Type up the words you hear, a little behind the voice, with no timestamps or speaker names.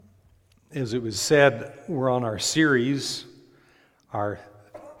As it was said, we're on our series, our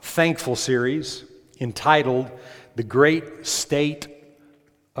thankful series, entitled The Great State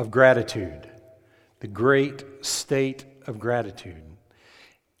of Gratitude. The Great State of Gratitude.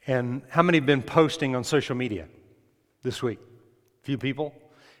 And how many have been posting on social media this week? A few people?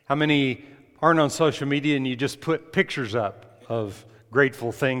 How many aren't on social media and you just put pictures up of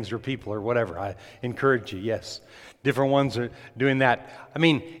grateful things or people or whatever? I encourage you, yes. Different ones are doing that. I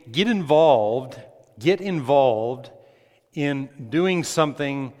mean, get involved in doing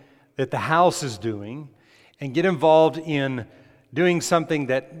something that the house is doing, and get involved in doing something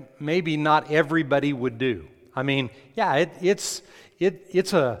that maybe not everybody would do. I mean, yeah, it's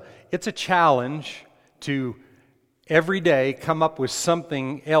a challenge to every day come up with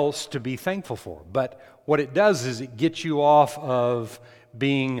something else to be thankful for. But what it does is it gets you off of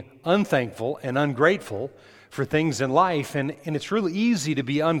being unthankful and ungrateful for things in life, and it's really easy to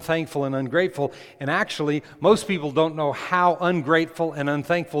be unthankful and ungrateful, and actually most people don't know how ungrateful and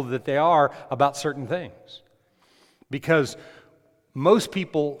unthankful that they are about certain things, because most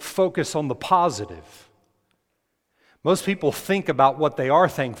people focus on the positive. Most people think about what they are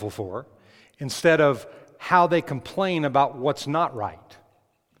thankful for instead of how they complain about what's not right.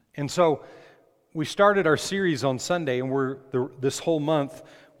 And so we started our series on Sunday, and this whole month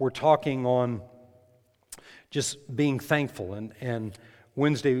we're talking on just being thankful. And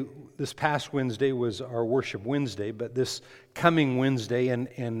Wednesday, this past Wednesday was our Worship Wednesday, but this coming Wednesday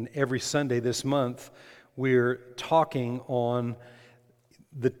and every Sunday this month, we're talking on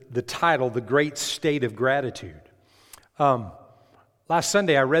the title, The Great State of Gratitude. Last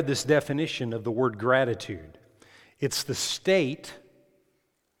Sunday, I read this definition of the word gratitude. It's the state,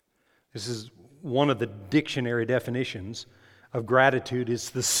 this is one of the dictionary definitions of gratitude, it's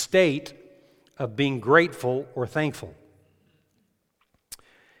the state of being grateful or thankful.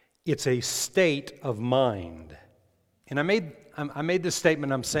 It's a state of mind. And I made this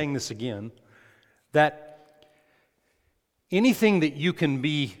statement, I'm saying this again, that anything that you can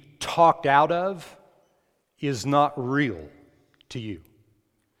be talked out of is not real to you.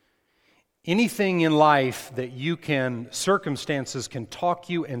 Anything in life that circumstances can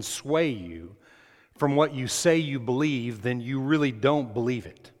talk you and sway you from what you say you believe, then you really don't believe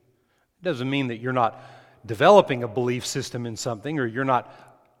it. It doesn't mean that you're not developing a belief system in something, or you're not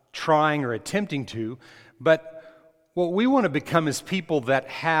trying or attempting to, but what we want to become is people that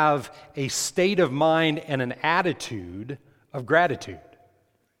have a state of mind and an attitude of gratitude.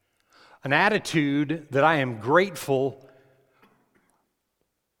 An attitude that I'm grateful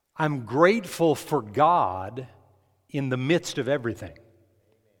for God in the midst of everything.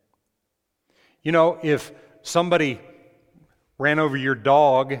 You know, if somebody ran over your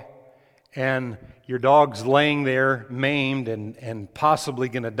dog and your dog's laying there maimed and possibly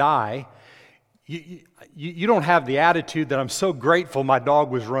going to die, you don't have the attitude that I'm so grateful my dog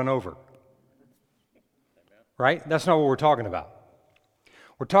was run over. Right? That's not what we're talking about.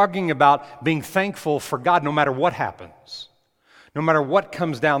 We're talking about being thankful for God no matter what happens, no matter what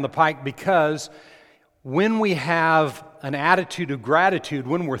comes down the pike, because when we have an attitude of gratitude,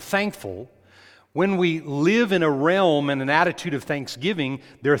 when we're thankful, when we live in a realm and an attitude of thanksgiving,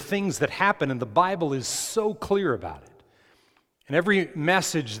 there are things that happen, and the Bible is so clear about it. And every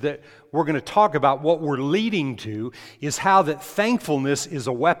message that we're going to talk about, what we're leading to is how that thankfulness is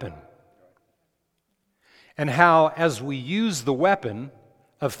a weapon. And how, as we use the weapon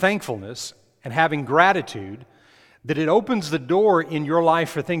of thankfulness and having gratitude, that it opens the door in your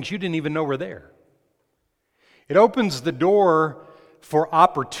life for things you didn't even know were there. It opens the door for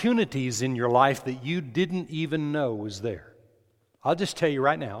opportunities in your life that you didn't even know was there. I'll just tell you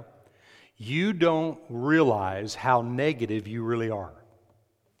right now, you don't realize how negative you really are.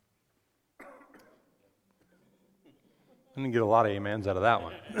 I'm going to get a lot of amens out of that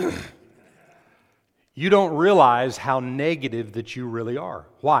one. You don't realize how negative that you really are.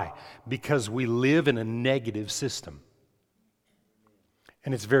 Why? Because we live in a negative system.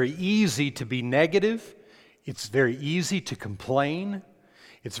 And it's very easy to be negative. It's very easy to complain.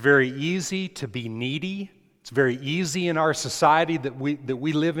 It's very easy to be needy. It's very easy in our society that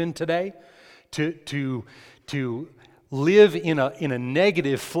we live in today to live in a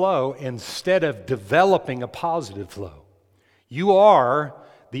negative flow instead of developing a positive flow. You are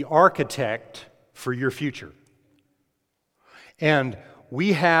the architect for your future. And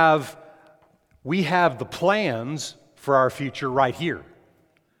we have the plans for our future right here.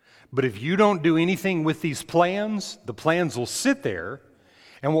 But if you don't do anything with these plans, the plans will sit there,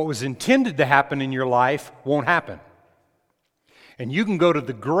 and what was intended to happen in your life won't happen. And you can go to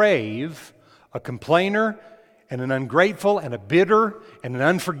the grave a complainer and an ungrateful and a bitter and an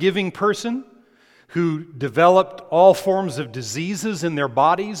unforgiving person who developed all forms of diseases in their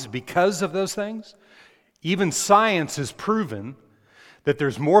bodies because of those things. Even science has proven that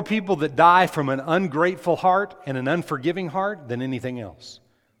there's more people that die from an ungrateful heart and an unforgiving heart than anything else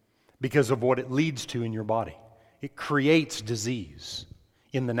because of what it leads to in your body. It creates disease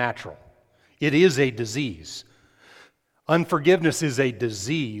in the natural. It is a disease. Unforgiveness is a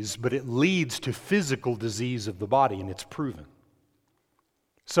disease, but it leads to physical disease of the body, and it's proven.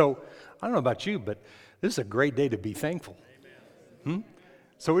 So, I don't know about you, but this is a great day to be thankful.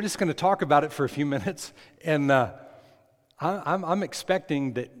 So we're just going to talk about it for a few minutes, and I'm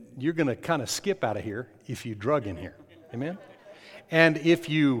expecting that you're going to kind of skip out of here if you drug in here. Amen? And if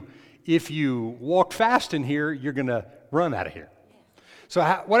you walk fast in here, you're going to run out of here. So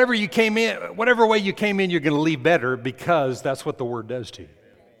whatever way you came in, you're going to leave better because that's what the Word does to you.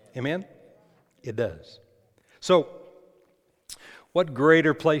 Amen? It does. So, what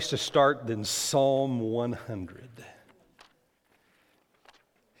greater place to start than Psalm 100?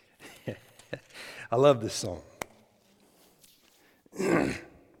 I love this song. I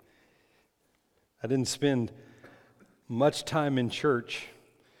didn't spend much time in church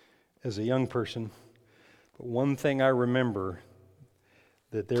as a young person, but one thing I remember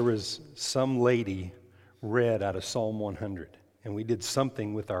that there was some lady read out of Psalm 100, and we did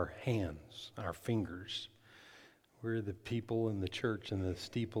something with our hands, our fingers. We're the people in the church and the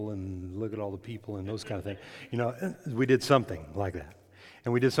steeple and look at all the people and those kind of things. You know, we did something like that.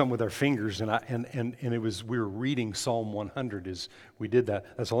 And we did something with our fingers, and it was, we were reading Psalm 100 as we did that.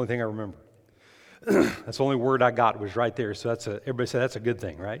 That's the only thing I remember. That's the only word I got was right there. So everybody said that's a good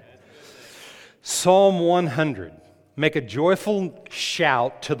thing, right? Psalm 100. Make a joyful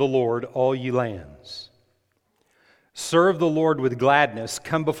shout to the Lord, all ye lands. Serve the Lord with gladness.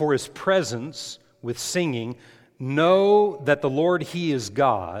 Come before His presence with singing. Know that the Lord, He is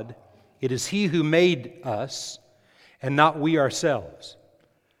God. It is He who made us, and not we ourselves.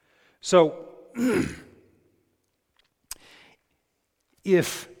 So,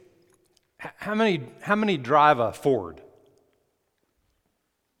 how many drive a Ford?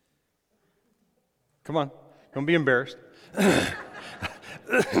 Come on, don't be embarrassed.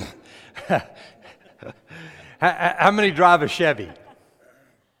 How many drive a Chevy?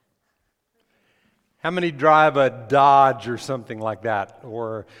 How many drive a Dodge or something like that,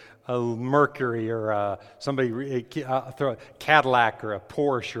 or a Mercury, or a Cadillac, or a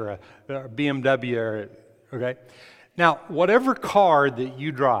Porsche, or a BMW? Okay. Now, whatever car that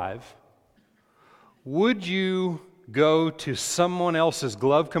you drive, would you go to someone else's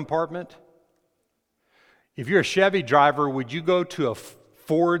glove compartment? If you're a Chevy driver, would you go to a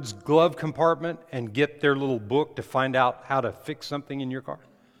Ford's glove compartment and get their little book to find out how to fix something in your car?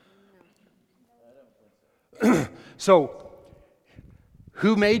 So,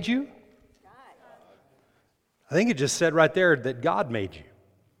 who made you? I think it just said right there that God made you.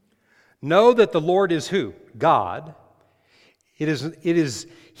 Know that the Lord is who? God. It is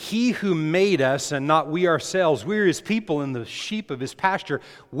He who made us and not we ourselves. We are His people and the sheep of His pasture.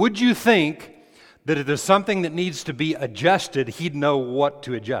 Would you think that if there's something that needs to be adjusted, He'd know what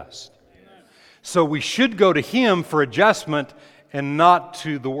to adjust? Amen. So we should go to Him for adjustment and not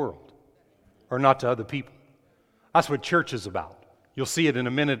to the world or not to other people. That's what church is about. You'll see it in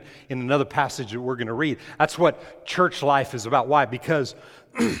a minute in another passage that we're going to read. That's what church life is about. Why? Because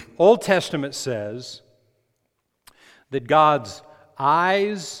Old Testament says that God's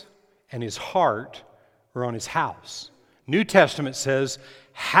eyes and His heart are on His house. New Testament says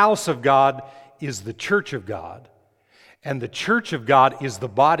house of God is the church of God, and the church of God is the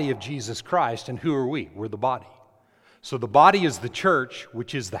body of Jesus Christ. And who are we? We're the body. So the body is the church,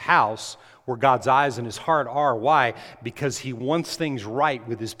 which is the house where God's eyes and His heart are. Why? Because He wants things right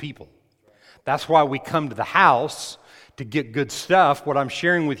with His people. That's why we come to the house to get good stuff. What I'm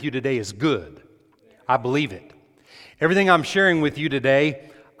sharing with you today is good. I believe it. Everything I'm sharing with you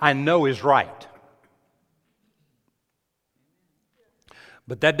today, I know is right.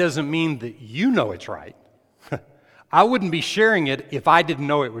 But that doesn't mean that you know it's right. I wouldn't be sharing it if I didn't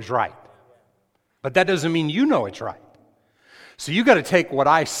know it was right. But that doesn't mean you know it's right. So you got to take what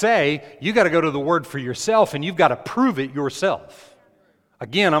I say, you got to go to the Word for yourself, and you've got to prove it yourself.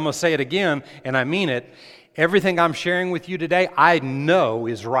 Again, I'm going to say it again, and I mean it. Everything I'm sharing with you today, I know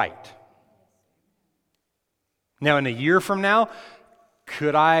is right. Now, in a year from now,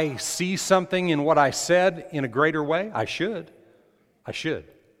 could I see something in what I said in a greater way? I should. I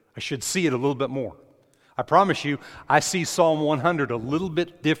should see it a little bit more. I promise you, I see Psalm 100 a little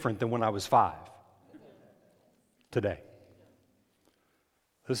bit different than when I was 5 today.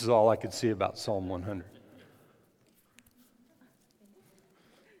 This is all I could see about Psalm 100.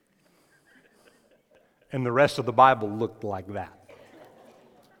 and the rest of the Bible looked like that.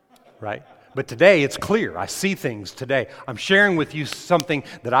 Right? But today it's clear. I see things today. I'm sharing with you something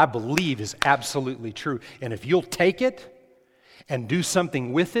that I believe is absolutely true. And if you'll take it and do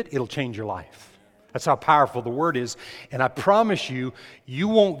something with it, it'll change your life. That's how powerful the Word is. And I promise you, you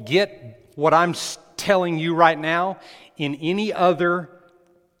won't get what I'm telling you right now in any other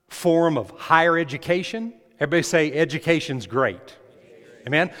form of higher education. Everybody say education's great.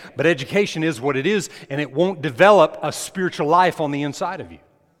 Amen? But education is what it is, and it won't develop a spiritual life on the inside of you.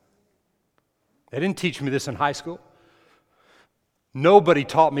 They didn't teach me this in high school. Nobody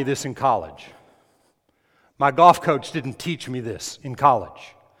taught me this in college. My golf coach didn't teach me this in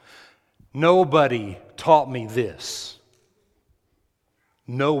college. Nobody taught me this.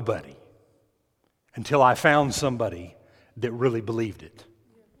 Nobody. Until I found somebody that really believed it.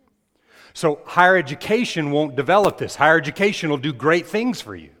 So higher education won't develop this. Higher education will do great things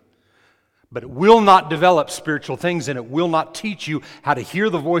for you. But it will not develop spiritual things, and it will not teach you how to hear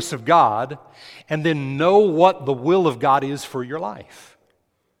the voice of God and then know what the will of God is for your life.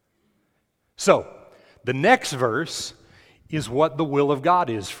 So, the next verse is what the will of God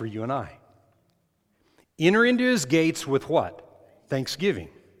is for you and I. Enter into His gates with what? Thanksgiving.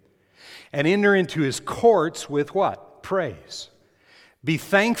 And enter into His courts with what? Praise. Be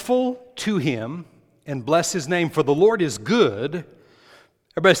thankful to Him and bless His name, for the Lord is good.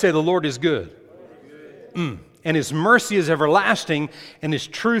 Everybody say, the Lord is good. And His mercy is everlasting, and His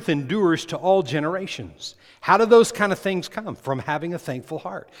truth endures to all generations. How do those kind of things come? From having a thankful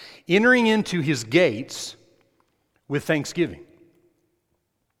heart. Entering into His gates with thanksgiving.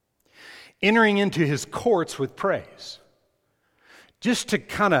 Entering into His courts with praise. Just to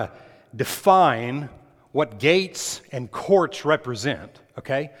kind of define what gates and courts represent,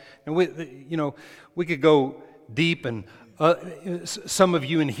 okay? And we could go deep, and some of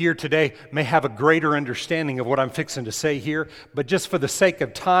you in here today may have a greater understanding of what I'm fixing to say here, but just for the sake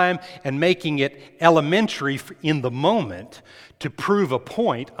of time and making it elementary in the moment to prove a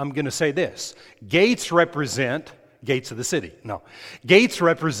point, I'm going to say this. Gates represent, gates of the city, no. Gates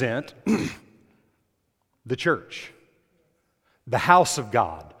represent the church, the house of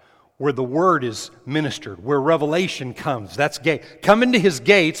God, where the Word is ministered, where revelation comes. That's gate. Come into His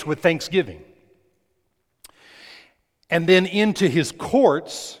gates with thanksgiving. And then into His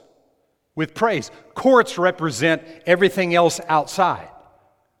courts with praise. Courts represent everything else outside.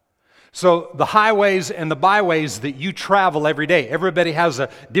 So the highways and the byways that you travel every day, everybody has a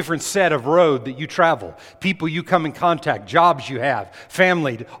different set of road that you travel. People you come in contact, jobs you have,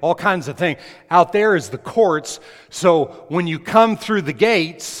 family, all kinds of things. Out there is the courts. So when you come through the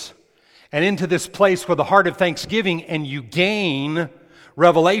gates and into this place with a heart of thanksgiving, and you gain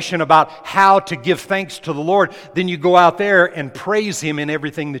revelation about how to give thanks to the Lord, then you go out there and praise Him in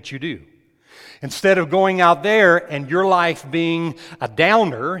everything that you do. Instead of going out there and your life being a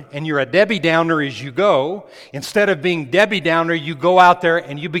downer, and you're a Debbie Downer as you go, instead of being Debbie Downer, you go out there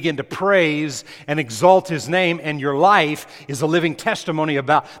and you begin to praise and exalt His name, and your life is a living testimony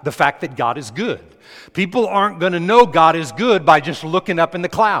about the fact that God is good. People aren't going to know God is good by just looking up in the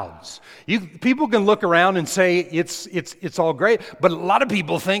clouds. People can look around and say it's all great, but a lot of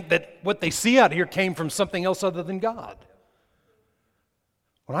people think that what they see out here came from something else other than God.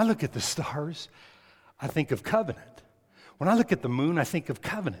 When I look at the stars, I think of covenant. When I look at the moon, I think of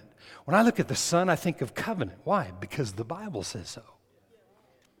covenant. When I look at the sun, I think of covenant. Why? Because the Bible says so.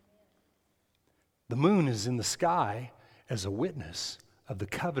 The moon is in the sky as a witness of the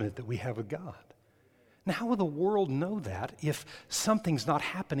covenant that we have with God. Now, how will the world know that if something's not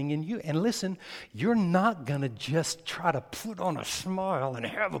happening in you? And listen, you're not going to just try to put on a smile and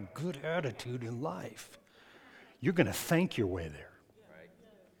have a good attitude in life. You're going to thank your way there.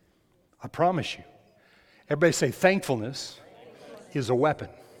 I promise you. Everybody say thankfulness is a weapon.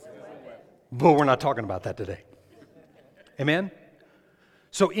 But we're not talking about that today. Amen?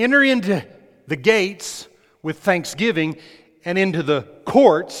 So enter into the gates with thanksgiving and into the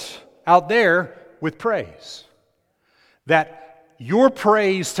courts out there with praise. That your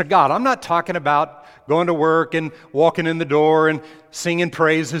praise to God, I'm not talking about going to work and walking in the door and singing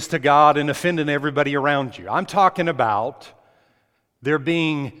praises to God and offending everybody around you. I'm talking about there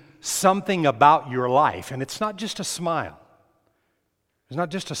being something about your life, and it's not just a smile. It's not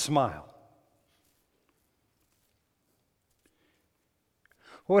just a smile.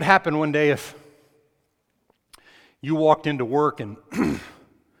 What would happen one day if you walked into work and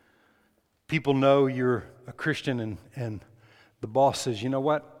people know you're a Christian and the boss says, you know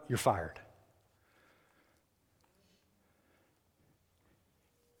what, you're fired?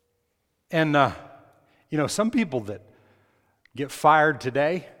 And, some people that get fired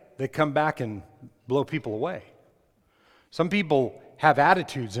today, they come back and blow people away. Some people have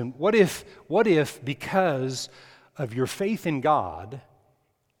attitudes, and what if because of your faith in God,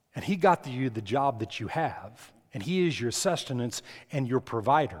 and He got you the job that you have, and He is your sustenance and your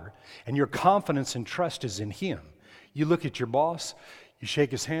provider, and your confidence and trust is in Him. You look at your boss, you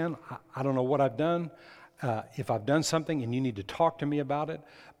shake his hand, I don't know what I've done, if I've done something and you need to talk to me about it,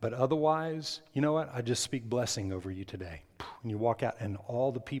 but otherwise, you know what, I just speak blessing over you today. And you walk out and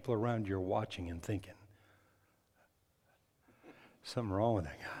all the people around you are watching and thinking, something wrong with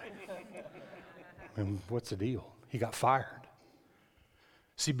that guy. And what's the deal? He got fired.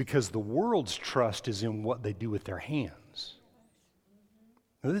 See, because the world's trust is in what they do with their hands.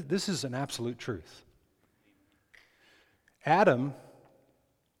 Now, this is an absolute truth. Adam,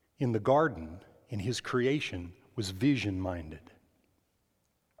 in the garden, in his creation, was vision-minded.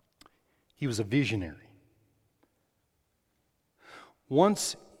 He was a visionary.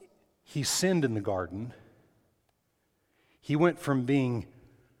 Once he sinned in the garden, he went from being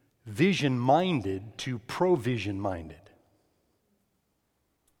vision-minded to provision-minded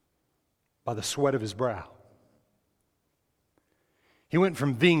by the sweat of his brow. He went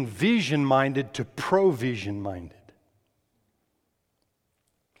from being vision-minded to provision-minded.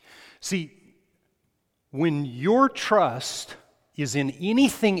 See, when your trust is in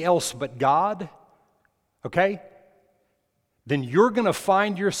anything else but God, okay, then you're going to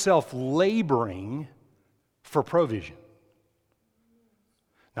find yourself laboring for provision.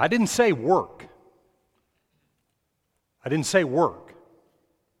 Now, I didn't say work. I didn't say work.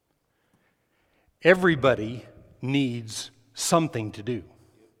 Everybody needs something to do.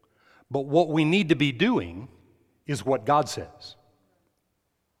 But what we need to be doing is what God says.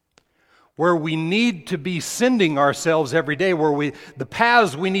 Where we need to be sending ourselves every day, the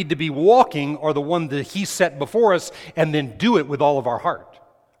paths we need to be walking are the one that He set before us, and then do it with all of our heart.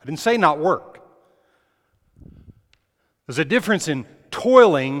 I didn't say not work. There's a difference in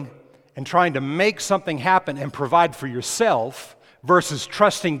toiling and trying to make something happen and provide for yourself versus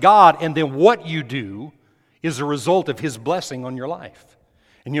trusting God, and then what you do is a result of His blessing on your life.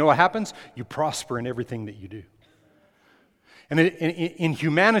 And you know what happens? You prosper in everything that you do. And in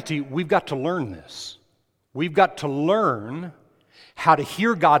humanity, we've got to learn this. We've got to learn how to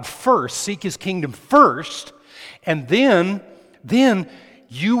hear God first, seek His kingdom first, and then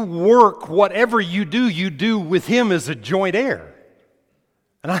you work whatever you do with Him as a joint heir.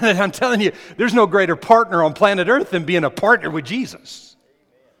 And I'm telling you, there's no greater partner on planet Earth than being a partner with Jesus.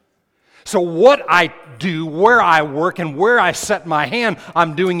 So what I do, where I work, and where I set my hand,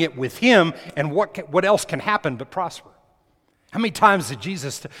 I'm doing it with Him, and what else can happen but prosper? How many times did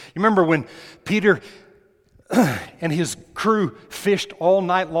Jesus... You remember when Peter and his crew fished all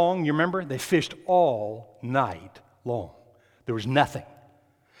night long? You remember? They fished all night long. There was nothing.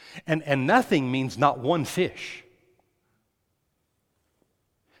 And nothing means not one fish.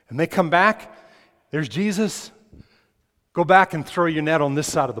 And they come back. There's Jesus. Go back and throw your net on this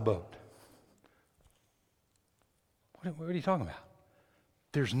side of the boat. What are you talking about?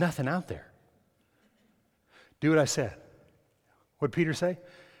 There's nothing out there. Do what I said. What did Peter say?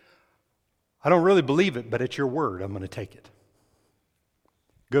 I don't really believe it, but it's your word. I'm going to take it.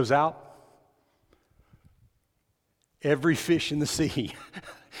 Goes out. Every fish in the sea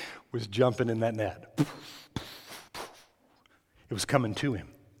was jumping in that net. It was coming to him.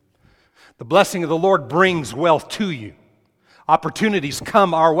 The blessing of the Lord brings wealth to you. Opportunities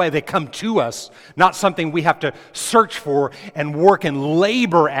come our way. They come to us, not something we have to search for and work and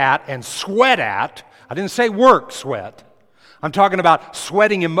labor at and sweat at. I didn't say work, sweat. I'm talking about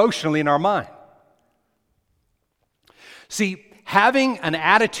sweating emotionally in our mind. See, having an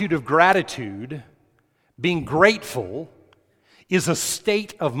attitude of gratitude, being grateful, is a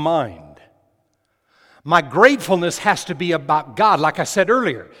state of mind. My gratefulness has to be about God. Like I said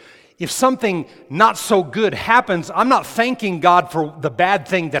earlier, if something not so good happens, I'm not thanking God for the bad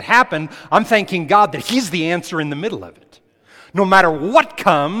thing that happened. I'm thanking God that He's the answer in the middle of it. No matter what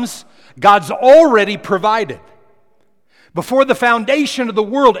comes, God's already provided. Before the foundation of the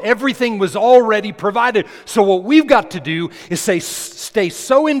world, everything was already provided. So what we've got to do is stay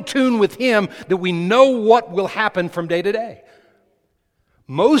so in tune with Him that we know what will happen from day to day.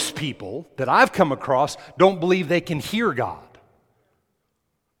 Most people that I've come across don't believe they can hear God.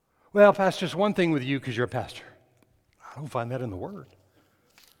 Well, Pastor, just one thing with you because you're a pastor. I don't find that in the Word.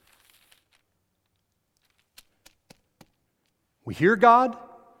 We hear God,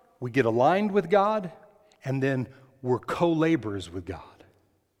 we get aligned with God, and then we're co-laborers with God.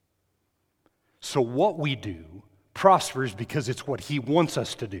 So what we do prospers because it's what He wants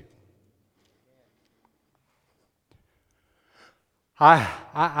us to do.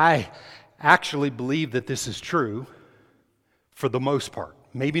 I actually believe that this is true for the most part.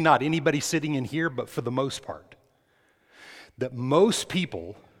 Maybe not anybody sitting in here, but for the most part. That most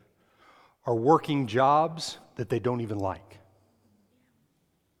people are working jobs that they don't even like.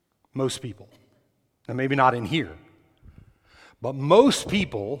 Most people. And maybe not in here. But most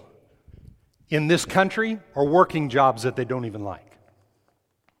people in this country are working jobs that they don't even like.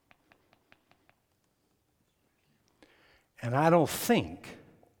 And I don't think,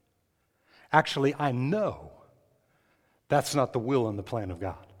 actually I know, that's not the will and the plan of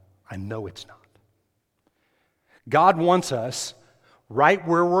God. I know it's not. God wants us, right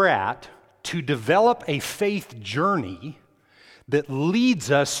where we're at, to develop a faith journey that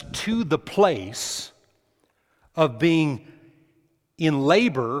leads us to the place of being in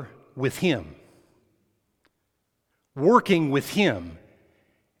labor with Him, working with Him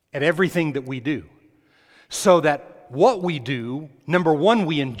at everything that we do, so that what we do, number one,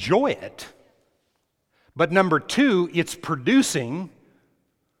 we enjoy it, but number two, it's producing,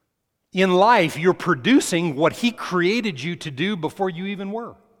 in life, you're producing what He created you to do before you even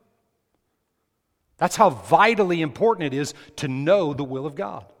were. That's how vitally important it is to know the will of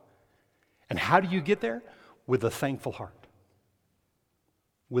God. And how do you get there? With a thankful heart.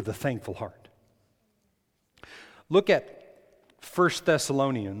 With a thankful heart. Look at 1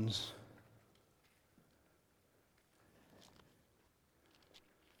 Thessalonians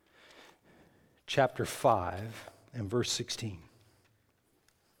chapter 5 and verse 16.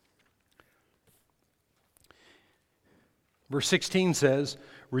 Verse 16 says,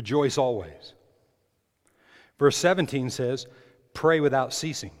 rejoice always. Verse 17 says, pray without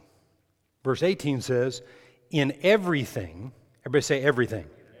ceasing. Verse 18 says, in everything, everybody say everything.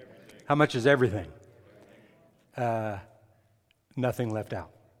 How much is everything? Nothing left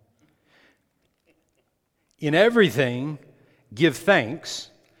out. In everything, give thanks,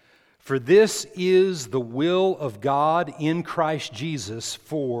 for this is the will of God in Christ Jesus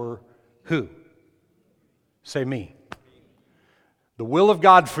for who? Say me. The will of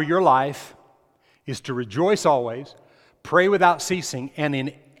God for your life is to rejoice always, pray without ceasing, and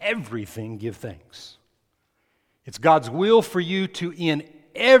in everything give thanks. It's God's will for you to, in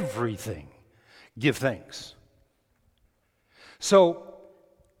everything, give thanks. So,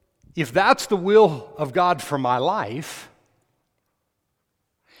 if that's the will of God for my life,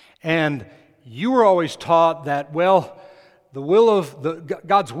 and you were always taught that, well,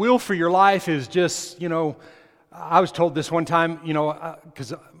 God's will for your life is just, I was told this one time,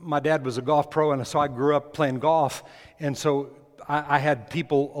 because my dad was a golf pro, and so I grew up playing golf, and so I had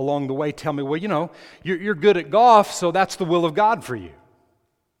people along the way tell me, well, you're good at golf, so that's the will of God for you.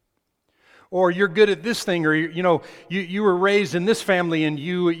 Or you're good at this thing, or you were raised in this family, and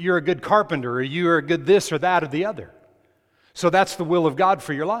you're a good carpenter, or you're a good this or that or the other. So that's the will of God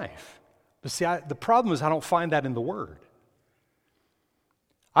for your life. But see, the problem is I don't find that in the Word.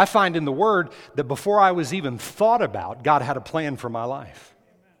 I find in the Word that before I was even thought about, God had a plan for my life.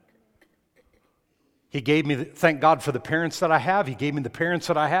 He gave me, thank God for the parents that I have. He gave me the parents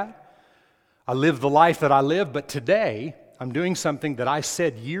that I had. I live the life that I live, but today I'm doing something that I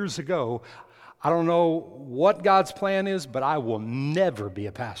said years ago. I don't know what God's plan is, but I will never be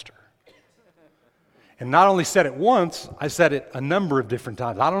a pastor. And not only said it once, I said it a number of different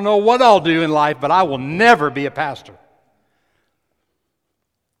times. I don't know what I'll do in life, but I will never be a pastor.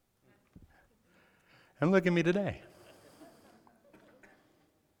 And look at me today.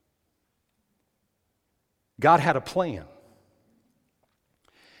 God had a plan.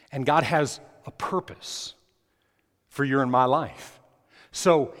 And God has a purpose for your and my life.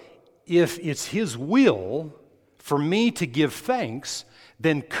 So if it's His will for me to give thanks,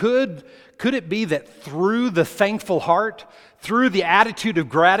 then could it be that through the thankful heart, through the attitude of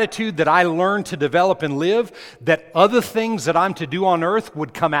gratitude that I learned to develop and live, that other things that I'm to do on earth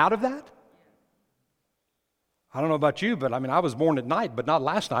would come out of that? I don't know about you, but I was born at night, but not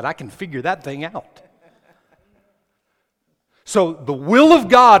last night. I can figure that thing out. So the will of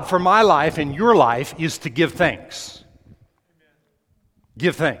God for my life and your life is to give thanks.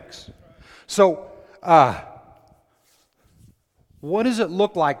 Give thanks. So, what does it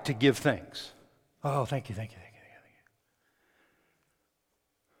look like to give thanks? Oh, thank you.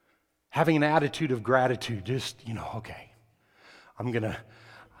 Having an attitude of gratitude, just, okay,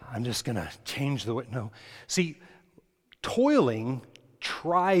 I'm just going to change the way. No. See, toiling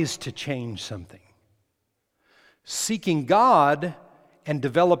tries to change something. Seeking God and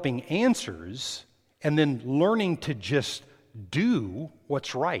developing answers and then learning to just do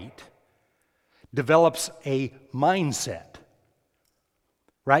what's right develops a mindset,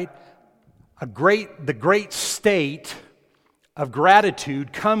 right? The great state of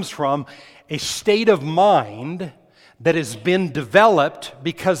gratitude comes from a state of mind that has been developed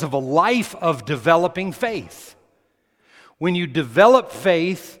because of a life of developing faith. When you develop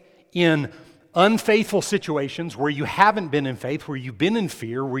faith in unfaithful situations where you haven't been in faith, where you've been in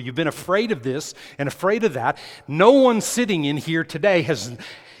fear, where you've been afraid of this and afraid of that, no one sitting in here today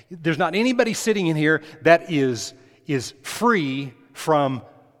there's not anybody sitting in here that is free from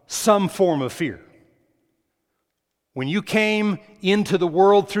some form of fear. When you came into the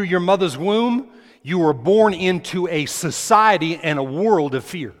world through your mother's womb, you were born into a society and a world of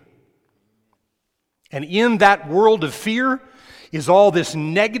fear. And in that world of fear is all this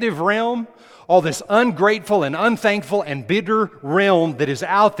negative realm, all this ungrateful and unthankful and bitter realm that is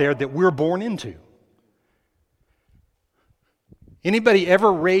out there that we're born into. Anybody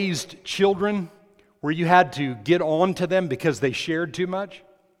ever raised children where you had to get on to them because they shared too much?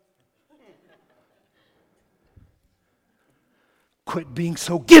 Quit being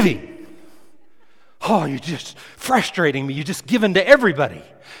so giving. Oh, you're just frustrating me. You're just giving to everybody.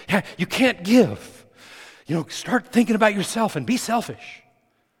 You can't give. Start thinking about yourself and be selfish.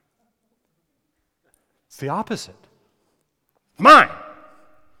 It's the opposite. Mine.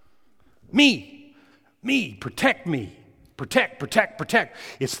 Me. Protect me. Protect.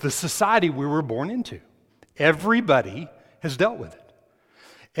 It's the society we were born into. Everybody has dealt with it.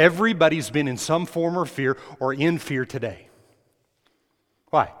 Everybody's been in some form of fear or in fear today.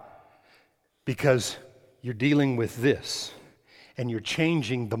 Why? Because you're dealing with this and you're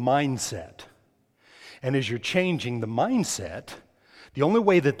changing the mindset. And as you're changing the mindset, the only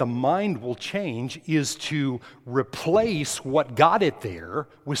way that the mind will change is to replace what got it there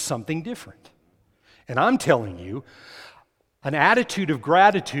with something different. And I'm telling you, an attitude of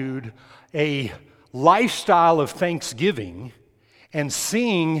gratitude, a lifestyle of thanksgiving, and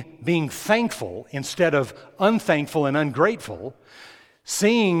being thankful instead of unthankful and ungrateful,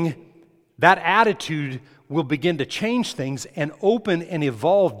 seeing that attitude will begin to change things and open and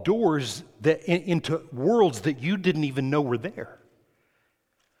evolve doors into worlds that you didn't even know were there.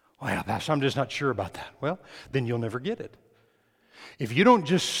 Well, Pastor, I'm just not sure about that. Well, then you'll never get it. If you don't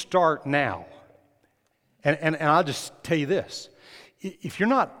just start now, and I'll just tell you this, if you're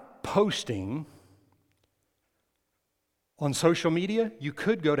not posting on social media, you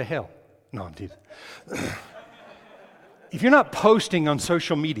could go to hell. No, I'm teasing. If you're not posting on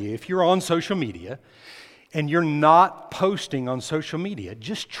social media, if you're on social media and you're not posting on social media,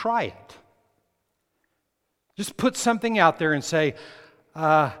 just try it. Just put something out there and say,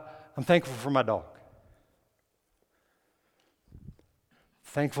 I'm thankful for my dog.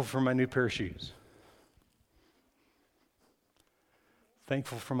 Thankful for my new pair of shoes.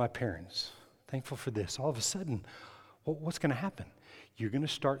 Thankful for my parents. Thankful for this. All of a sudden, what's going to happen? You're going to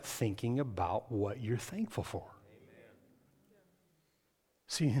start thinking about what you're thankful for.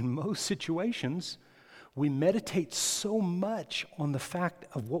 See, in most situations, we meditate so much on the fact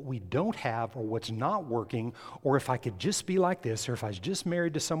of what we don't have or what's not working, or if I could just be like this, or if I was just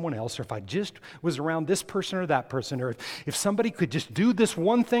married to someone else, or if I just was around this person or that person, or if somebody could just do this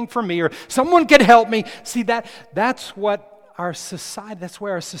one thing for me, or someone could help me. See, that's what our society, that's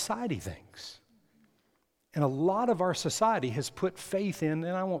where our society thinks. And a lot of our society has put faith in,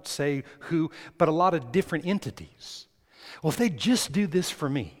 and I won't say who, but a lot of different entities. Well, if they just do this for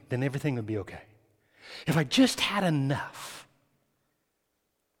me, then everything would be okay. If I just had enough.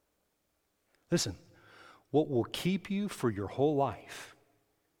 Listen, what will keep you for your whole life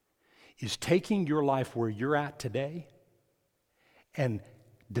is taking your life where you're at today and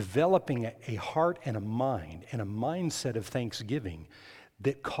developing a heart and a mind and a mindset of thanksgiving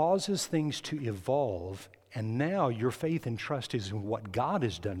that causes things to evolve. And now your faith and trust is in what God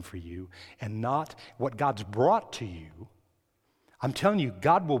has done for you and not what God's brought to you. I'm telling you,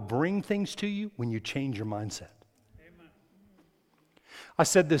 God will bring things to you when you change your mindset. Amen. I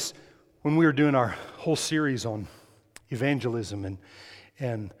said this when we were doing our whole series on evangelism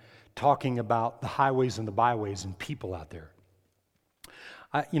and talking about the highways and the byways and people out there.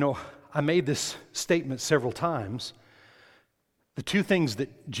 I made this statement several times. The two things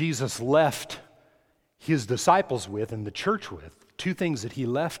that Jesus left his disciples with and the church with, two things that he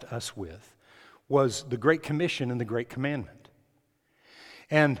left us with, was the Great Commission and the Great Commandment.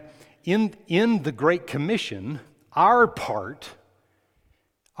 And in the Great Commission, our part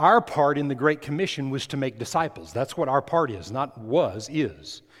in the Great Commission was to make disciples. That's what our part is, not was,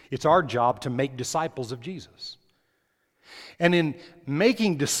 is. It's our job to make disciples of Jesus. And in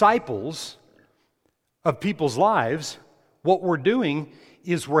making disciples of people's lives, what we're doing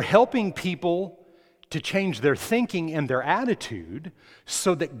is we're helping people to change their thinking and their attitude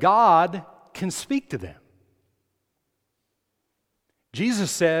so that God can speak to them.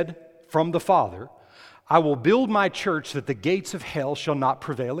 Jesus said from the Father, I will build my church that the gates of hell shall not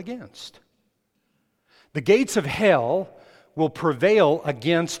prevail against. The gates of hell will prevail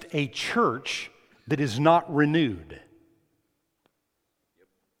against a church that is not renewed.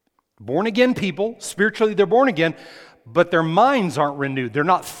 Born again people, spiritually they're born again, but their minds aren't renewed. They're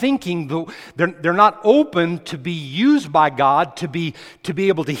not thinking, they're not open to be used by God, to be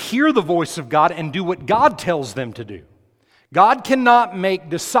able to hear the voice of God and do what God tells them to do. God cannot make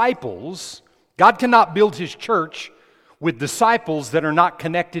disciples, God cannot build His church with disciples that are not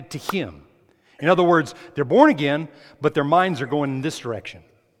connected to Him. In other words, they're born again, but their minds are going in this direction.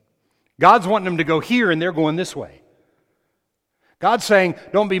 God's wanting them to go here, and they're going this way. God's saying,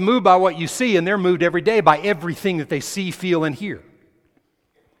 don't be moved by what you see, and they're moved every day by everything that they see, feel, and hear.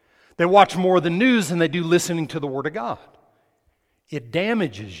 They watch more of the news than they do listening to the Word of God. It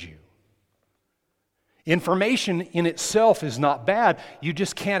damages you. Information in itself is not bad. You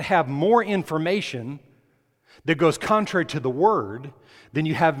just can't have more information that goes contrary to the Word than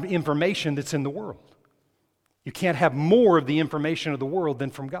you have information that's in the world. You can't have more of the information of the world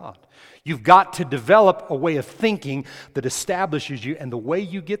than from God. You've got to develop a way of thinking that establishes you, and the way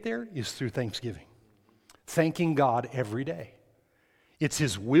you get there is through thanksgiving. Thanking God every day. It's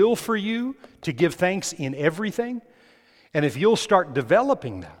His will for you to give thanks in everything, and if you'll start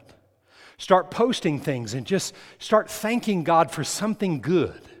developing that, start posting things and just start thanking God for something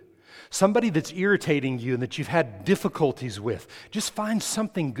good. Somebody that's irritating you and that you've had difficulties with, just find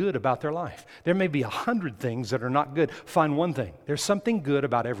something good about their life. There may be 100 things that are not good. Find one thing. There's something good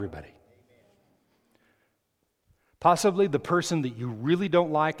about everybody. Possibly the person that you really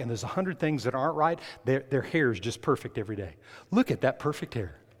don't like, and there's 100 things that aren't right, their hair is just perfect every day. Look at that perfect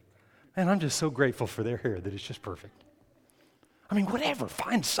hair. Man, I'm just so grateful for their hair that it's just perfect. I mean, whatever,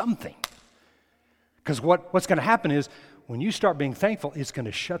 find something. Because what's going to happen is, when you start being thankful, it's going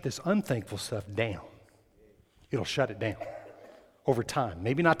to shut this unthankful stuff down. It'll shut it down over time.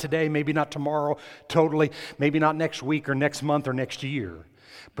 Maybe not today, maybe not tomorrow, totally, maybe not next week or next month or next year.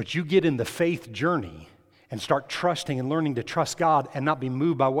 But you get in the faith journey and start trusting and learning to trust God and not be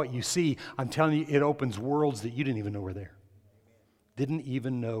moved by what you see. I'm telling you, it opens worlds that you didn't even know were there. Didn't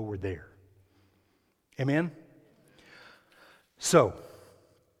even know were there. Amen? So,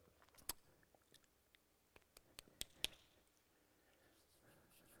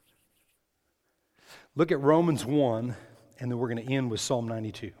 look at Romans 1, and then we're going to end with Psalm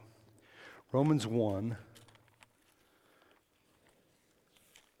 92. Romans 1.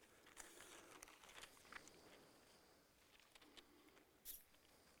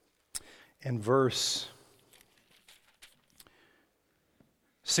 And verse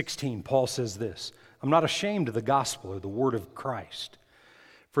 16, Paul says this, I'm not ashamed of the gospel or the word of Christ,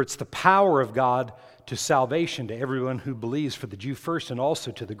 for it's the power of God to salvation to everyone who believes, for the Jew first and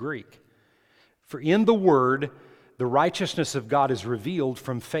also to the Greek. For in the Word, the righteousness of God is revealed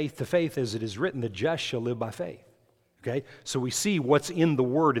from faith to faith, as it is written, the just shall live by faith. Okay? So we see what's in the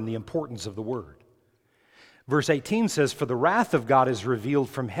Word and the importance of the Word. Verse 18 says, for the wrath of God is revealed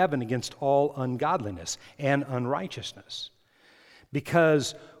from heaven against all ungodliness and unrighteousness.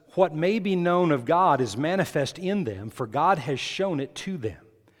 Because what may be known of God is manifest in them, for God has shown it to them.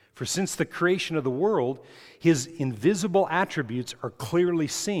 For since the creation of the world, His invisible attributes are clearly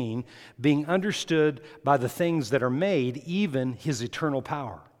seen, being understood by the things that are made, even His eternal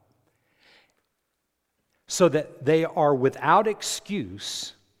power. So that they are without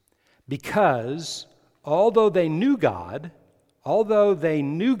excuse, because although they knew God, Old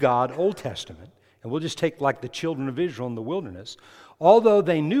Testament, and we'll just take like the children of Israel in the wilderness, although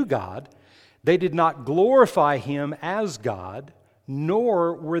they knew God, they did not glorify Him as God,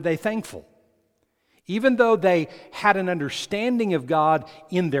 nor were they thankful. Even though they had an understanding of God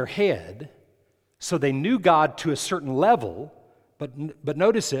in their head, so they knew God to a certain level, but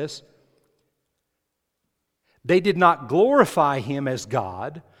notice this, they did not glorify Him as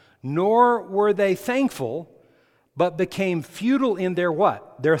God, nor were they thankful, but became futile in their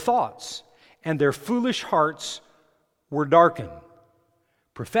what? Their thoughts, and their foolish hearts were darkened.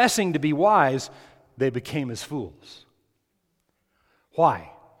 Professing to be wise, they became as fools.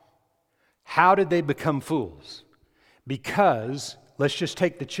 Why? How did they become fools? Because, let's just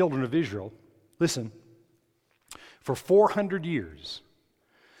take the children of Israel. Listen, for 400 years,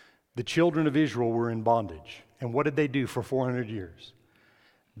 the children of Israel were in bondage. And what did they do for 400 years?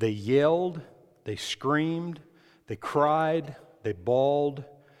 They yelled, they screamed, they cried, they bawled,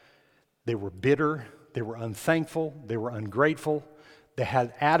 they were bitter, they were unthankful, they were ungrateful, they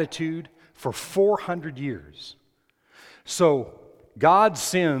had attitude for 400 years. So, God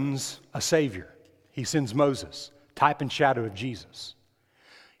sends a Savior. He sends Moses, type and shadow of Jesus.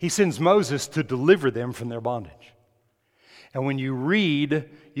 He sends Moses to deliver them from their bondage. And when you read,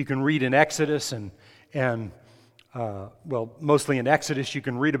 you can read in Exodus mostly in Exodus, you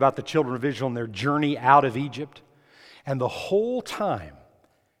can read about the children of Israel and their journey out of Egypt. And the whole time,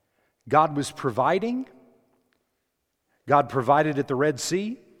 God was providing. God provided at the Red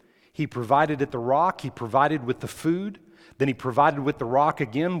Sea. He provided at the rock. He provided with the food. Then he provided with the rock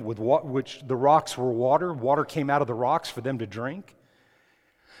again, which the rocks were water. Water came out of the rocks for them to drink.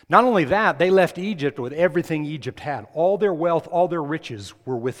 Not only that, they left Egypt with everything Egypt had. All their wealth, all their riches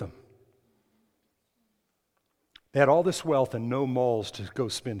were with them. They had all this wealth and no malls to go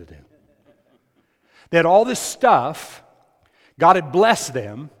spend it in. They had all this stuff. God had blessed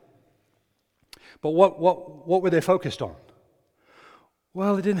them. But what were they focused on?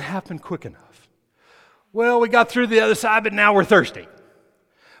 Well, it didn't happen quick enough. Well, we got through the other side, but now we're thirsty.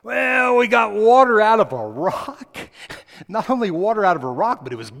 Well, we got water out of a rock. Not only water out of a rock,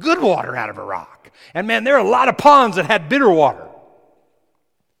 but it was good water out of a rock. And man, there are a lot of ponds that had bitter water.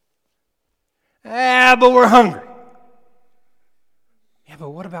 But we're hungry. Yeah,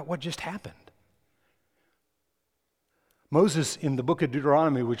 but what about what just happened? Moses, in the book of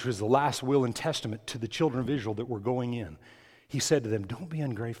Deuteronomy, which was the last will and testament to the children of Israel that were going in, he said to them, don't be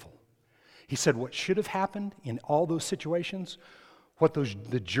ungrateful. He said what should have happened in all those situations,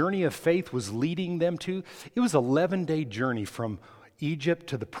 the journey of faith was leading them to, it was an 11-day journey from Egypt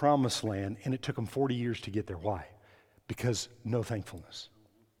to the Promised Land, and it took them 40 years to get there. Why? Because no thankfulness.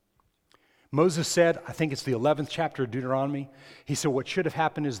 Moses said, I think it's the 11th chapter of Deuteronomy, he said what should have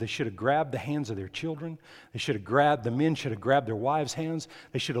happened is they should have grabbed the hands of their children. The men should have grabbed their wives' hands.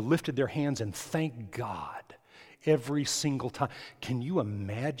 They should have lifted their hands and thanked God every single time. Can you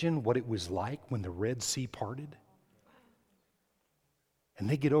imagine what it was like when the Red Sea parted? And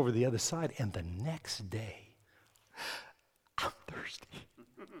they get over the other side, and the next day, I'm thirsty.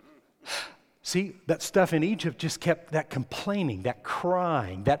 See, that stuff in Egypt just kept that complaining, that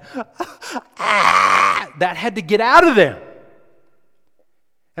crying, that had to get out of them.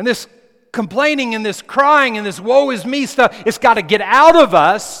 And this complaining and this crying and this woe is me stuff, it's got to get out of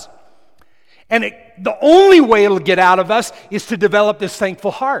us. And the only way it'll get out of us is to develop this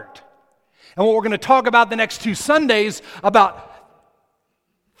thankful heart. And what we're going to talk about the next 2 Sundays about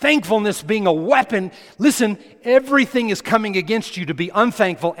thankfulness being a weapon. Listen, everything is coming against you to be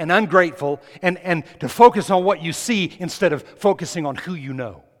unthankful and ungrateful and to focus on what you see instead of focusing on who you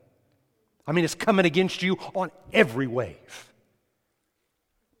know. I mean, it's coming against you on every wave.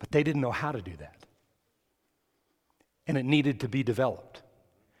 But they didn't know how to do that. And it needed to be developed.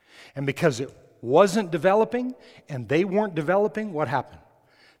 And because it wasn't developing and they weren't developing, what happened?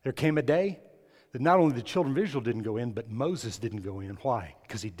 There came a day that not only the children of Israel didn't go in, but Moses didn't go in. Why?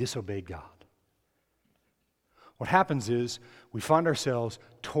 Because he disobeyed God. What happens is we find ourselves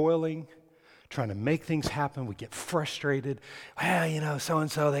toiling, trying to make things happen. We get frustrated. Well,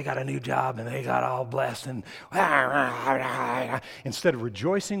 so-and-so, they got a new job and they got all blessed. And instead of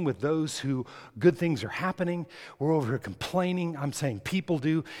rejoicing with those who good things are happening, we're over here complaining. I'm saying people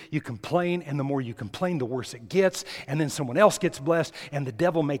do. You complain, and the more you complain, the worse it gets. And then someone else gets blessed, and the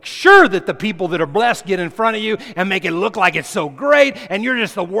devil makes sure that the people that are blessed get in front of you and make it look like it's so great, and you're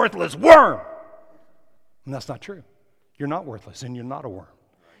just a worthless worm. And that's not true. You're not worthless, and you're not a worm.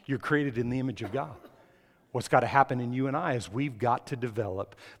 You're created in the image of God. What's got to happen in you and I is we've got to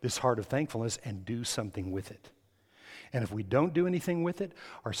develop this heart of thankfulness and do something with it. And if we don't do anything with it,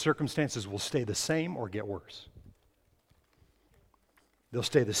 our circumstances will stay the same or get worse. They'll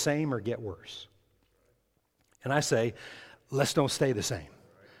stay the same or get worse. And I say, let's don't stay the same.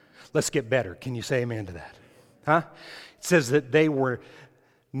 Let's get better. Can you say amen to that? Huh? It says that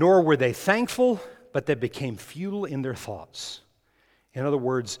nor were they thankful, but they became futile in their thoughts. In other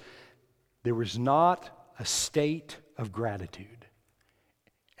words, there was not a state of gratitude.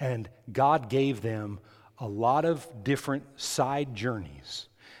 And God gave them a lot of different side journeys.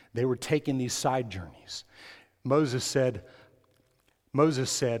 They were taking these side journeys. Moses said,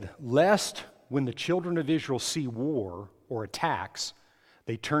 lest when the children of Israel see war or attacks,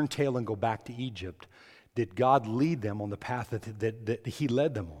 they turn tail and go back to Egypt. Did God lead them on the path that he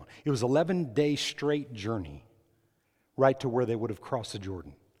led them on? It was an 11-day straight journey right to where they would have crossed the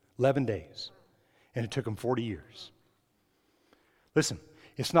Jordan. 11 days. And it took them 40 years. Listen,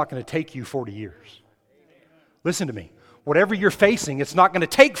 it's not going to take you 40 years. Listen to me. Whatever you're facing, it's not going to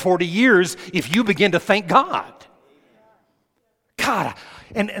take 40 years if you begin to thank God. God,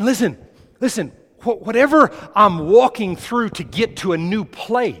 and listen, whatever I'm walking through to get to a new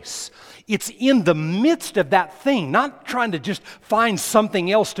place, it's in the midst of that thing, not trying to just find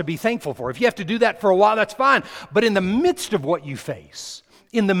something else to be thankful for. If you have to do that for a while, that's fine. But in the midst of what you face,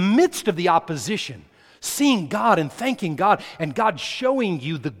 In the midst of the opposition, seeing God and thanking God, and God showing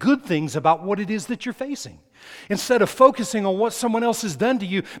you the good things about what it is that you're facing. Instead of focusing on what someone else has done to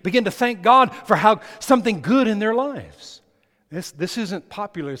you, begin to thank God for how something good in their lives. This isn't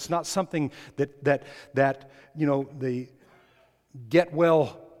popular. It's not something that the get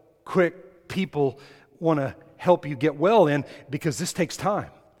well quick people want to help you get well in, because this takes time.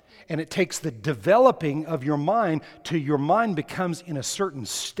 And it takes the developing of your mind till your mind becomes in a certain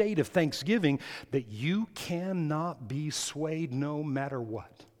state of thanksgiving that you cannot be swayed no matter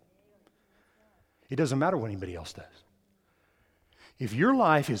what. It doesn't matter what anybody else does. If your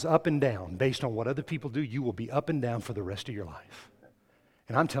life is up and down based on what other people do, you will be up and down for the rest of your life.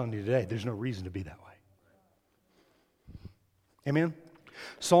 And I'm telling you today, there's no reason to be that way. Amen?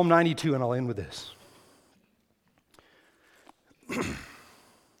 Psalm 92, and I'll end with this.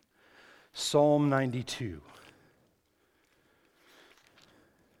 Psalm 92.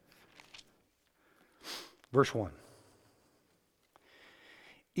 Verse 1.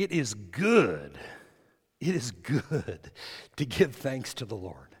 It is good to give thanks to the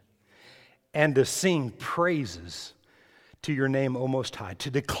Lord and to sing praises to your name, O Most High, to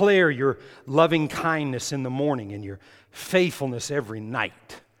declare your loving kindness in the morning and your faithfulness every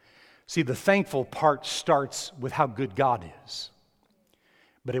night. See, the thankful part starts with how good God is,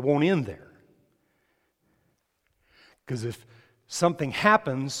 but it won't end there. Because if something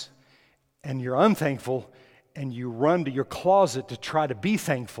happens and you're unthankful and you run to your closet to try to be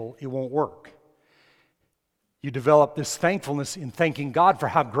thankful, it won't work. You develop this thankfulness in thanking God for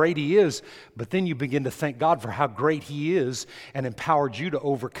how great He is, but then you begin to thank God for how great He is and empowered you to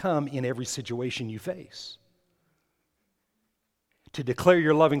overcome in every situation you face. To declare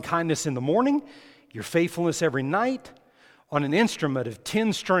your loving kindness in the morning, your faithfulness every night, on an instrument of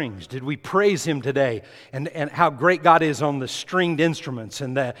 10 strings. Did we praise Him today? And how great God is on the stringed instruments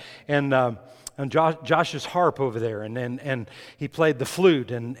and Josh's harp over there, and he played the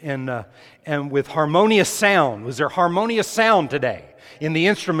flute and with harmonious sound. Was there harmonious sound today in the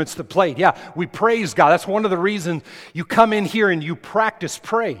instruments that played? Yeah, we praise God. That's one of the reasons you come in here and you practice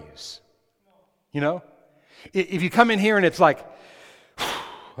praise. You know, if you come in here and it's like,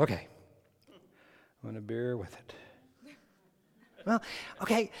 okay, I'm going to bear with it. Well,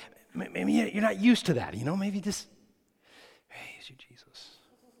 okay, maybe you're not used to that. You know, maybe just praise you, Jesus.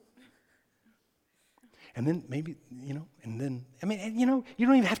 And then maybe, you know, and then, I mean, you know, you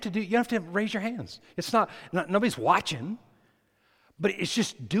don't even have to you don't have to raise your hands. It's not nobody's watching, but it's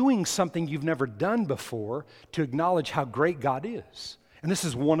just doing something you've never done before to acknowledge how great God is. And this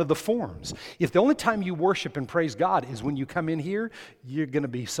is one of the forms. If the only time you worship and praise God is when you come in here, you're going to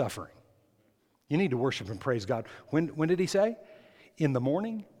be suffering. You need to worship and praise God. When did He say? In the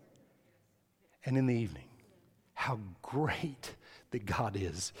morning and in the evening. How great that God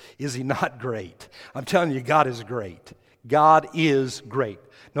is. Is He not great? I'm telling you, God is great. God is great.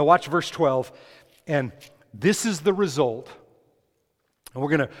 Now watch verse 12, and this is the result. And we're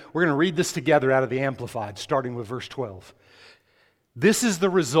gonna read this together out of the Amplified, starting with verse 12. This is the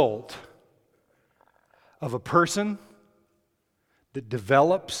result of a person that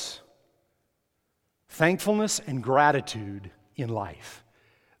develops thankfulness and gratitude in life.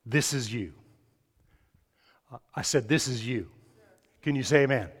 This is you. I said, this is you. Can you say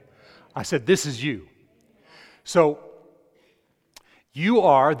amen? I said, this is you. So, you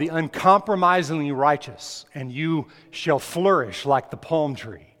are the uncompromisingly righteous, and you shall flourish like the palm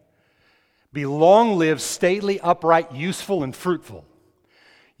tree. Be long-lived, stately, upright, useful, and fruitful.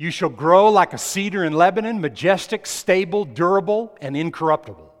 You shall grow like a cedar in Lebanon, majestic, stable, durable, and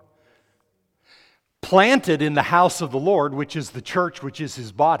incorruptible. Planted in the house of the Lord, which is the church, which is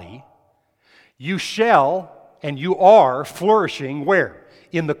His body, you shall and you are flourishing where?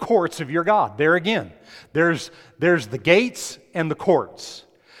 In the courts of your God. There again, there's the gates and the courts.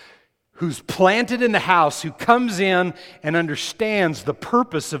 Who's planted in the house, who comes in and understands the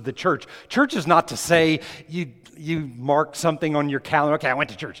purpose of the church. Church is not to say you mark something on your calendar, okay, I went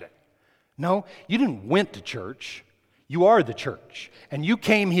to church today. No, you didn't went to church. You are the church. And you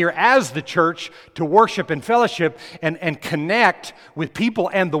came here as the church to worship and fellowship and connect with people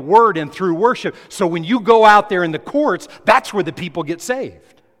and the Word and through worship. So when you go out there in the courts, that's where the people get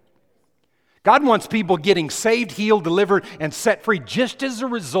saved. God wants people getting saved, healed, delivered, and set free just as a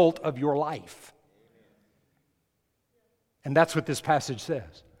result of your life. And that's what this passage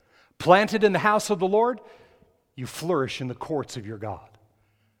says. Planted in the house of the Lord, you flourish in the courts of your God.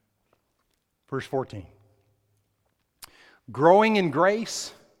 Verse 14. Growing in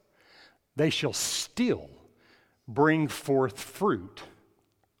grace, they shall still bring forth fruit.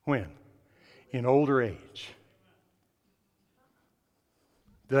 When? In older age.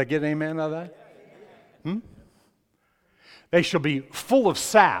 Did I get an amen out of that? They shall be full of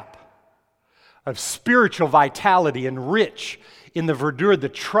sap, of spiritual vitality, and rich in the verdure of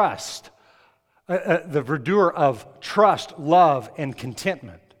the verdure of trust, love, and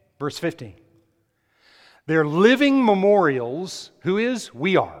contentment. Verse 15. They're living memorials. Who is?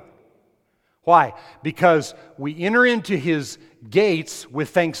 We are. Why? Because we enter into His gates with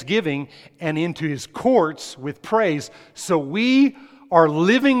thanksgiving and into His courts with praise. So we are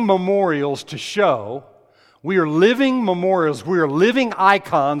living memorials to show. We are living memorials. We are living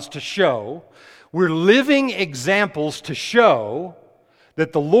icons to show. We're living examples to show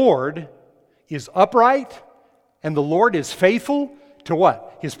that the Lord is upright and the Lord is faithful to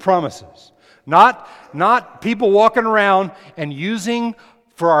what? His promises. Not people walking around and using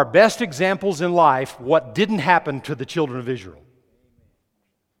for our best examples in life what didn't happen to the children of Israel.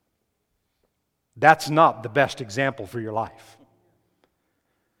 That's not the best example for your life.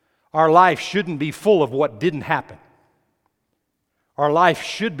 Our life shouldn't be full of what didn't happen. Our life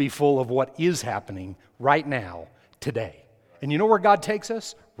should be full of what is happening right now, today. And you know where God takes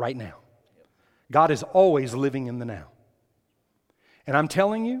us? Right now. God is always living in the now. And I'm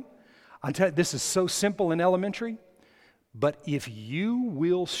telling you, this is so simple and elementary, but if you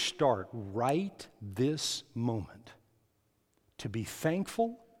will start right this moment to be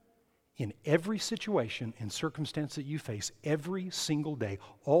thankful in every situation and circumstance that you face every single day,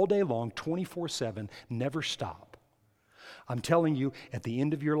 all day long, 24/7, never stop. I'm telling you, at the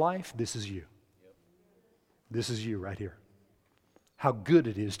end of your life, this is you. This is you right here. How good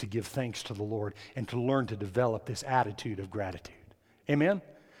it is to give thanks to the Lord and to learn to develop this attitude of gratitude. Amen?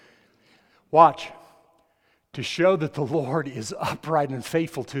 Watch. To show that the Lord is upright and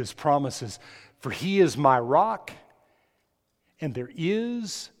faithful to His promises. For He is my rock, and there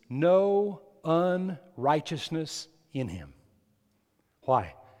is no unrighteousness in Him.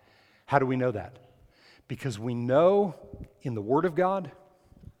 Why? How do we know that? Because we know in the Word of God,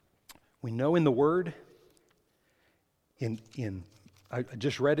 we know in the Word, I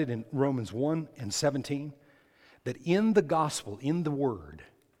just read it in Romans 1:17, that in the gospel, in the Word,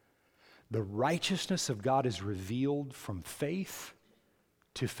 the righteousness of God is revealed from faith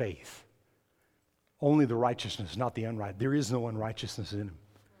to faith. Only the righteousness, not the unrighteous. There is no unrighteousness in Him.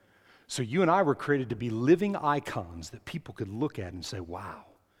 So you and I were created to be living icons that people could look at and say, wow,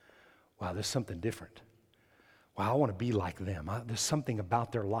 there's something different. Wow, I want to be like them. There's something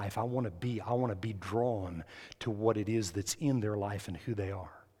about their life. I want to be drawn to what it is that's in their life and who they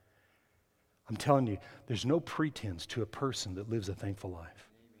are. I'm telling you, there's no pretense to a person that lives a thankful life.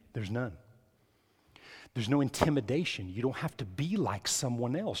 There's none. There's no intimidation. You don't have to be like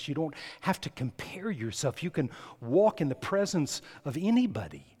someone else. You don't have to compare yourself. You can walk in the presence of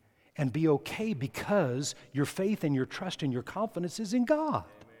anybody and be okay because your faith and your trust and your confidence is in God.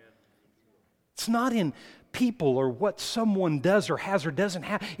 It's not in people or what someone does or has or doesn't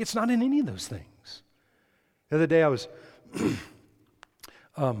have. It's not in any of those things. The other day I was,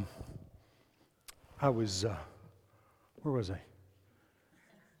 where was I?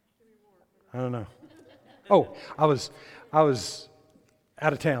 I don't know. Oh, I was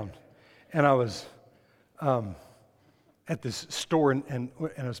out of town, and I was at this store, and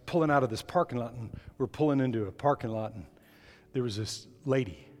I was pulling out of this parking lot, and we're pulling into a parking lot, and there was this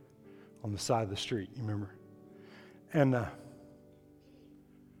lady on the side of the street, you remember? And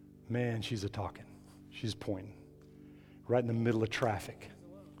man, she's a-talking. She's pointing right in the middle of traffic.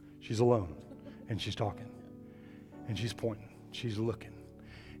 She's alone, and she's talking, and she's pointing. She's looking,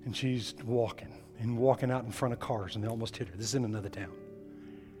 and she's walking out in front of cars, and they almost hit her. This is in another town.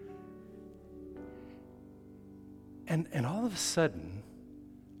 And all of a sudden,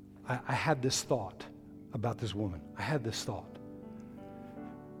 I had this thought about this woman. I had this thought.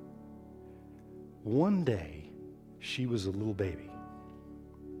 One day, she was a little baby.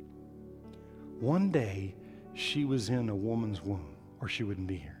 One day, she was in a woman's womb, or she wouldn't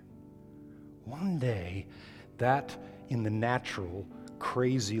be here. One day, that in the natural,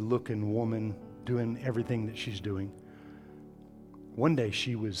 crazy-looking woman doing everything that she's doing, one day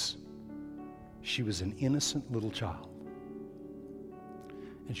she was an innocent little child.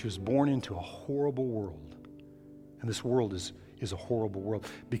 And she was born into a horrible world. And this world is a horrible world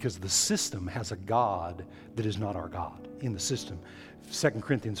because the system has a God that is not our God in the system. 2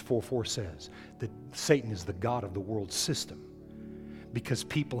 Corinthians 4:4 says that Satan is the God of the world system because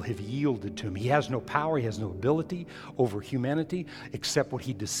people have yielded to him. He has no power, he has no ability over humanity except what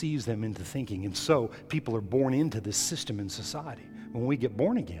he deceives them into thinking. And so people are born into this system in society. When we get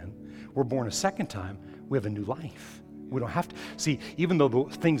born again, we're born a second time, we have a new life. We don't have to, see, even though the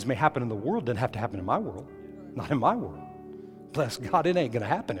things may happen in the world, it doesn't have to happen in my world. Not in my world. bless God, it ain't going to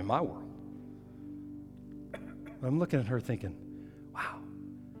happen in my world. I'm looking at her thinking, wow.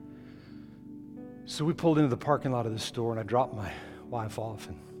 So we pulled into the parking lot of the store, and I dropped my wife off,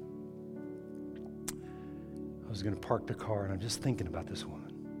 and I was going to park the car, and I'm just thinking about this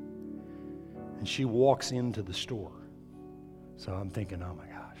woman. And she walks into the store. So I'm thinking, oh my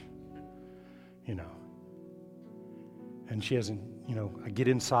gosh, And she hasn't, I get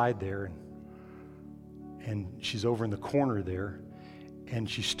inside there, and she's over in the corner there, and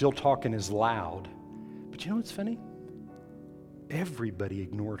she's still talking as loud. But you know what's funny? Everybody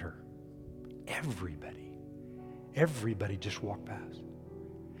ignored her. Everybody just walked past.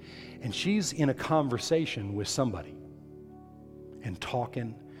 And she's in a conversation with somebody and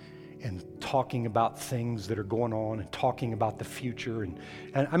talking about things that are going on and talking about the future. And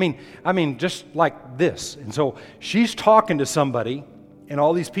I mean, just like this. And so she's talking to somebody, and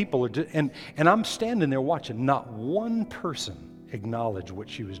all these people are, and I'm standing there watching. Not one person acknowledged what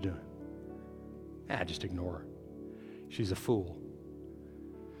she was doing. Just ignore her. She's a fool.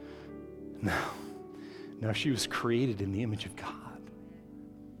 No, she was created in the image of God.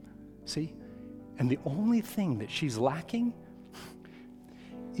 See? And the only thing that she's lacking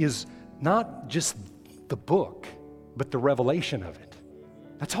is not just the book, but the revelation of it.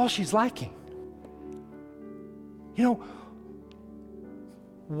 That's all she's lacking.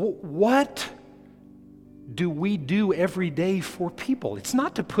 What do we do every day for people? It's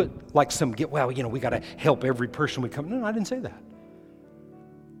not to put like we got to help every person we come. No, I didn't say that.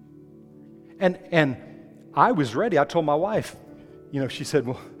 And I was ready. I told my wife, she said,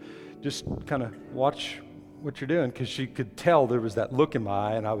 well, just kind of watch what you're doing, because she could tell there was that look in my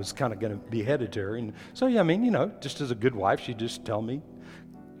eye, and I was kind of going to be headed to her. And so, just as a good wife, she'd just told me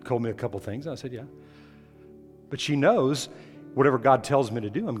a couple things. I said, yeah. But she knows whatever God tells me to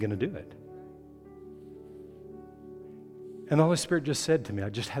do, I'm going to do it. And the Holy Spirit just said to me, I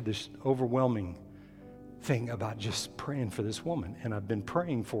just had this overwhelming thing about just praying for this woman, and I've been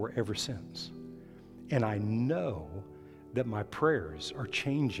praying for her ever since. And I know that my prayers are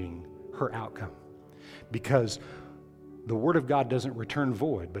changing her outcome, because the Word of God doesn't return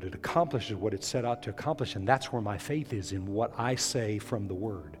void, but it accomplishes what it set out to accomplish, and that's where my faith is, in what I say from the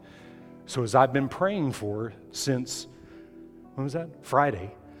Word. So as I've been praying for her since, when was that?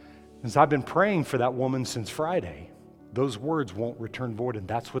 Friday. As I've been praying for that woman since Friday, those words won't return void, and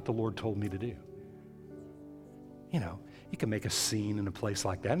that's what the Lord told me to do. You can make a scene in a place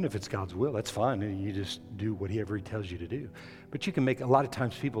like that, and if it's God's will, that's fine. You just do whatever He tells you to do. But you can make, a lot of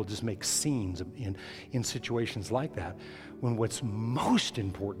times people just make scenes in situations like that, when what's most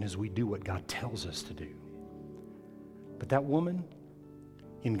important is we do what God tells us to do. But that woman,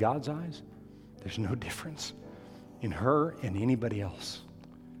 in God's eyes, there's no difference in her and anybody else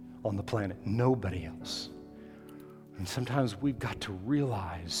on the planet. Nobody else. And sometimes we've got to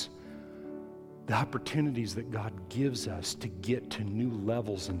realize the opportunities that God gives us to get to new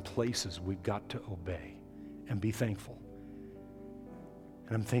levels and places. We've got to obey and be thankful.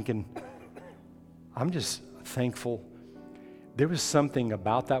 And I'm thinking, I'm just thankful. There was something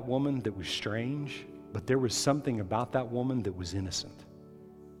about that woman that was strange, but there was something about that woman that was innocent.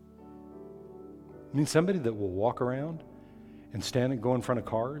 Somebody that will walk around and stand and go in front of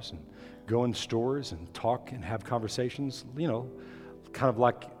cars and go in stores and talk and have conversations, kind of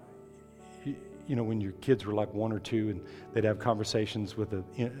like, when your kids were like 1 or 2 and they'd have conversations with an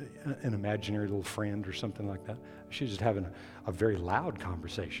imaginary little friend or something like that. She's just having a very loud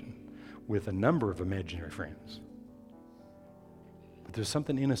conversation with a number of imaginary friends. But there's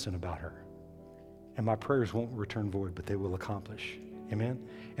something innocent about her. And my prayers won't return void, but they will accomplish. Amen?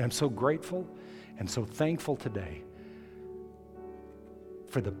 And I'm so grateful and so thankful today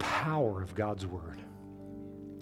for the power of God's Word.